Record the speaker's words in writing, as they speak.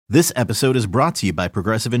This episode is brought to you by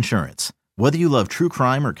Progressive Insurance. Whether you love true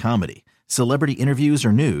crime or comedy, celebrity interviews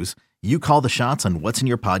or news, you call the shots on what's in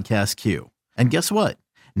your podcast queue. And guess what?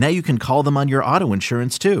 Now you can call them on your auto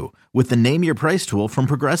insurance too with the Name Your Price tool from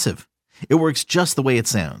Progressive. It works just the way it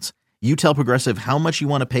sounds. You tell Progressive how much you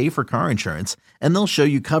want to pay for car insurance, and they'll show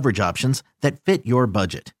you coverage options that fit your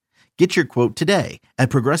budget. Get your quote today at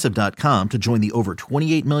Progressive.com to join the over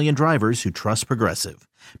 28 million drivers who trust Progressive.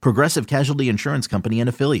 Progressive Casualty Insurance Company and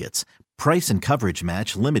Affiliates. Price and coverage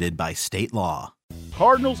match limited by state law.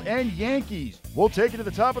 Cardinals and Yankees. We'll take it to the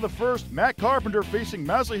top of the first. Matt Carpenter facing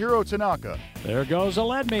Masahiro Tanaka. There goes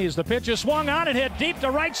Aledmys. The pitch is swung on and hit deep to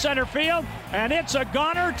right center field, and it's a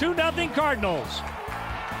goner. 2-0 Cardinals.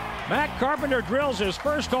 Matt Carpenter drills his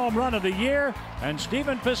first home run of the year, and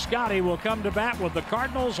Stephen Piscotty will come to bat with the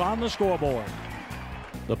Cardinals on the scoreboard.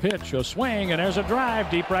 The pitch, a swing, and there's a drive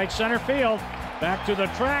deep right center field. Back to the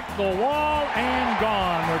track, the wall, and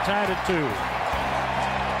gone. We're tied at 2.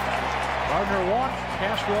 Gardner walked.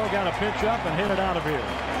 Castro got a pitch up and hit it out of here.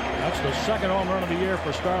 That's the second home run of the year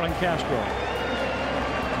for Starlin Castro.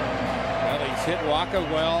 Well, he's hit Waka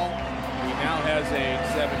well. He now has a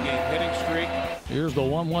 7-game hitting streak. Here's the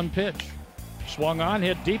 1-1 pitch. Swung on,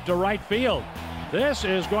 hit deep to right field. This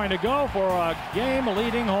is going to go for a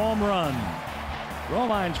game-leading home run.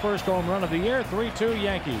 Romine's first home run of the year, 3-2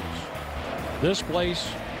 Yankees. This place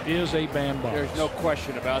is a bandbox. There's no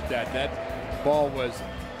question about that. That ball was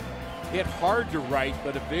hit hard to right,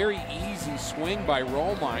 but a very easy swing by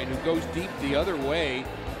Romine, who goes deep the other way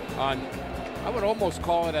on, I would almost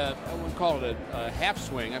call it I wouldn't call it a half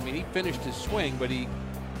swing. I mean, he finished his swing, but he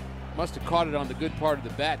must have caught it on the good part of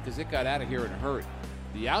the bat because it got out of here in a hurry.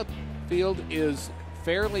 The outfield is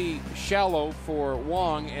fairly shallow for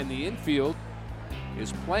Wong, and the infield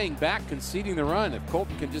is playing back, conceding the run. If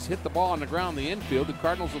Colton can just hit the ball on the ground in the infield, the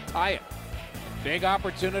Cardinals will tie it. Big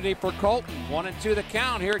opportunity for Colton. 1-2 the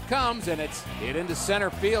count. Here it comes, and it's hit into center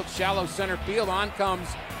field. Shallow center field. On comes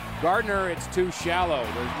Gardner. It's too shallow.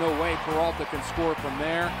 There's no way Peralta can score from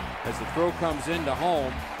there as the throw comes into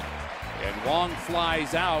home. And Wong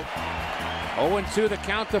flies out. 0-2 the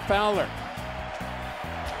count to Fowler.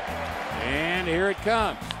 And here it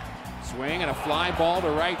comes. Swing and a fly ball to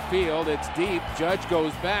right field. It's deep. Judge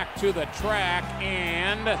goes back to the track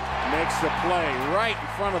and makes the play right in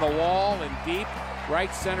front of the wall and deep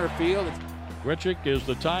right center field. Grichuk is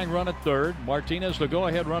the tying run at third. Martinez the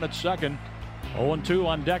go-ahead run at second. 0-2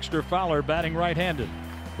 on Dexter Fowler, batting right-handed.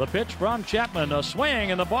 The pitch from Chapman, a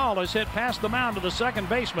swing, and the ball is hit past the mound to the second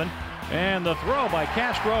baseman. And the throw by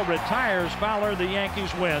Castro retires Fowler. The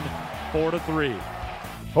Yankees win 4-3.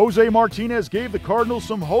 Jose Martinez gave the Cardinals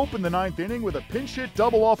some hope in the ninth inning with a pinch hit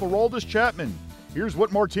double off Aroldis Chapman. Here's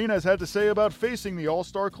what Martinez had to say about facing the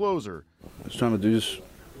All-Star closer. I was trying to do just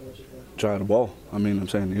try the ball. I'm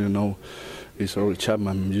saying, even though it's already Chapman,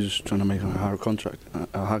 I'm just trying to make a hard contact.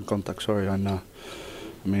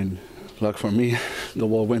 And luck for me, the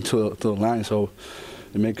ball went to the line, so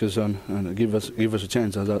it make us and give us a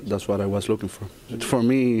chance. That's what I was looking for. For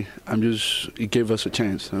me, it gave us a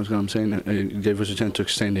chance. That's what I'm saying. It gave us a chance to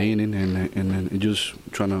extend the inning and just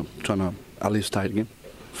trying to at least tie it again.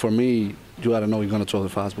 For me, you gotta know you're gonna throw the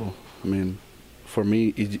fastball. For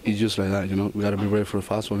me, it's just like that. We gotta be ready for the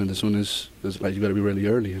fastball, and as soon as it's like you gotta be ready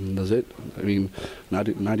early, and that's it.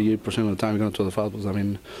 98% of the time you're gonna throw the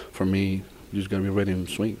fastballs. For me, you just gotta be ready and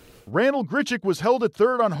swing. Randal Grichuk was held at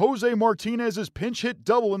third on Jose Martinez's pinch hit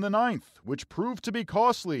double in the ninth, which proved to be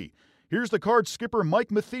costly. Here's the Cards skipper Mike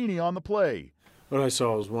Matheny on the play. What I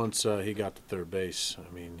saw was once he got to third base,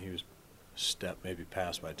 he was a step maybe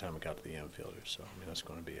past by the time it got to the infielder. So that's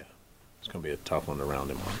going to be a tough one to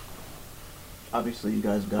round him on. Obviously, you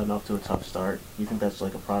guys have gotten off to a tough start. You think that's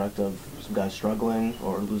like a product of some guys struggling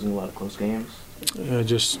or losing a lot of close games?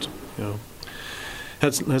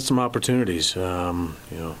 Had some opportunities. We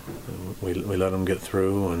let them get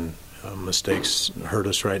through, and mistakes hurt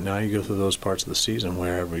us right now. You go through those parts of the season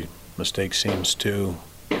where every mistake seems to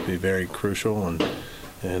be very crucial, and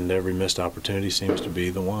every missed opportunity seems to be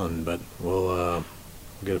the one. But we'll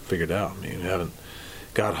get it figured out. We haven't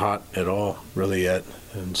got hot at all really yet,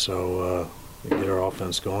 and so we get our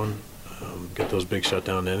offense going, get those big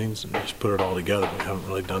shutdown innings, and just put it all together. We haven't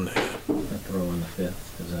really done that yet. That throw in the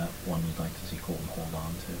fifth, is that one you'd like to see Colton hold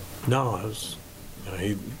on to? No, it was,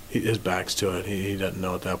 his back's to it. He doesn't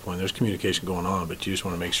know at that point. There's communication going on, but you just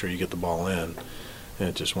want to make sure you get the ball in, and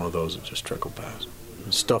it's just one of those that just trickle past.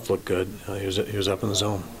 His stuff looked good. He was up in the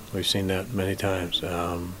zone. We've seen that many times.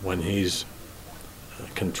 When he's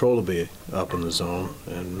controllably up in the zone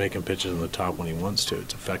and making pitches in the top when he wants to,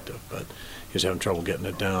 it's effective. But was having trouble getting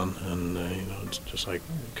it down, and it's just like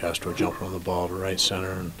Castro jumping on the ball to right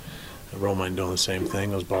center, and Romine doing the same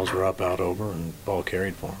thing. Those balls were up, out, over, and ball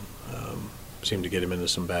carried for him. Seemed to get him into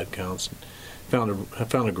some bad counts. Found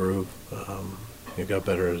a groove. He got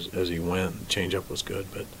better as he went. Changeup was good,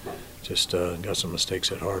 but just got some mistakes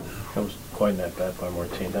hit hard. That was quite that bad by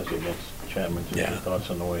Martinez against Chapman. Just your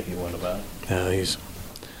thoughts on the way he went about it? Yeah, he's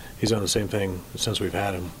done the same thing since we've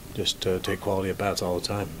had him. Just take quality at bats all the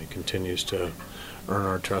time. He continues to earn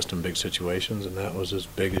our trust in big situations, and that was as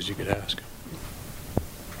big as you could ask.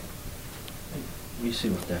 What do you see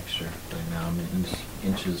with Dexter right now? I mean, he's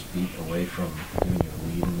inches, feet away from giving you a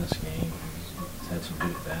lead in this game. He's had some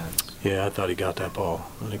good bats. Yeah, I thought he got that ball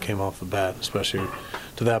when it came off the bat, especially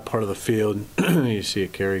to that part of the field. You see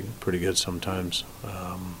it carry pretty good sometimes.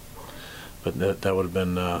 But that would have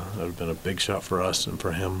been a big shot for us and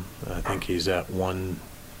for him. I think he's at one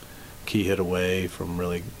key hit away from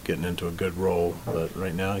really getting into a good roll. But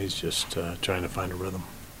right now he's just trying to find a rhythm.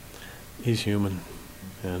 He's human.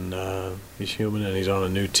 And he's on a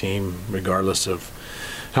new team, regardless of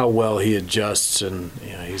how well he adjusts. And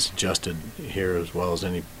he's adjusted here as well as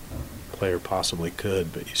any player possibly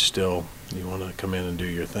could. But you want to come in and do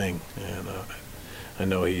your thing. And I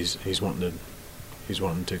know he's wanting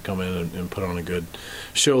to come in and put on a good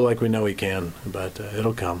show like we know he can. But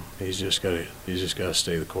it'll come. He's just got to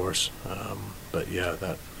stay the course. But yeah,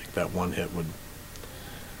 that one hit would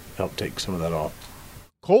help take some of that off.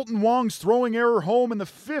 Colton Wong's throwing error home in the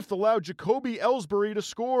 5th allowed Jacoby Ellsbury to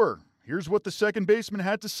score. Here's what the second baseman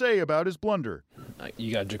had to say about his blunder.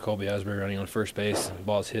 You got Jacoby Ellsbury running on first base. The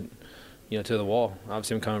ball's hit, to the wall.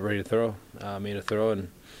 Obviously, I'm coming ready to throw. Made a throw,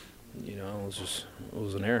 and it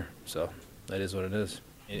was an error. So that is what it is.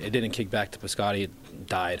 It didn't kick back to Piscotty. It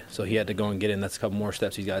died. So he had to go and get in. That's a couple more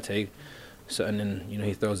steps he's got to take. So and then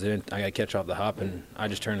he throws it in. I got to catch off the hop, and I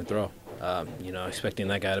just turn and throw. Expecting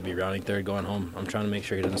that guy to be rounding third, going home. I'm trying to make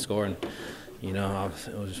sure he doesn't score, and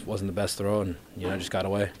it wasn't the best throw, and I just got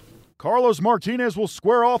away. Carlos Martinez will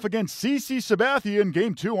square off against CC Sabathia in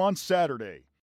Game 2 on Saturday.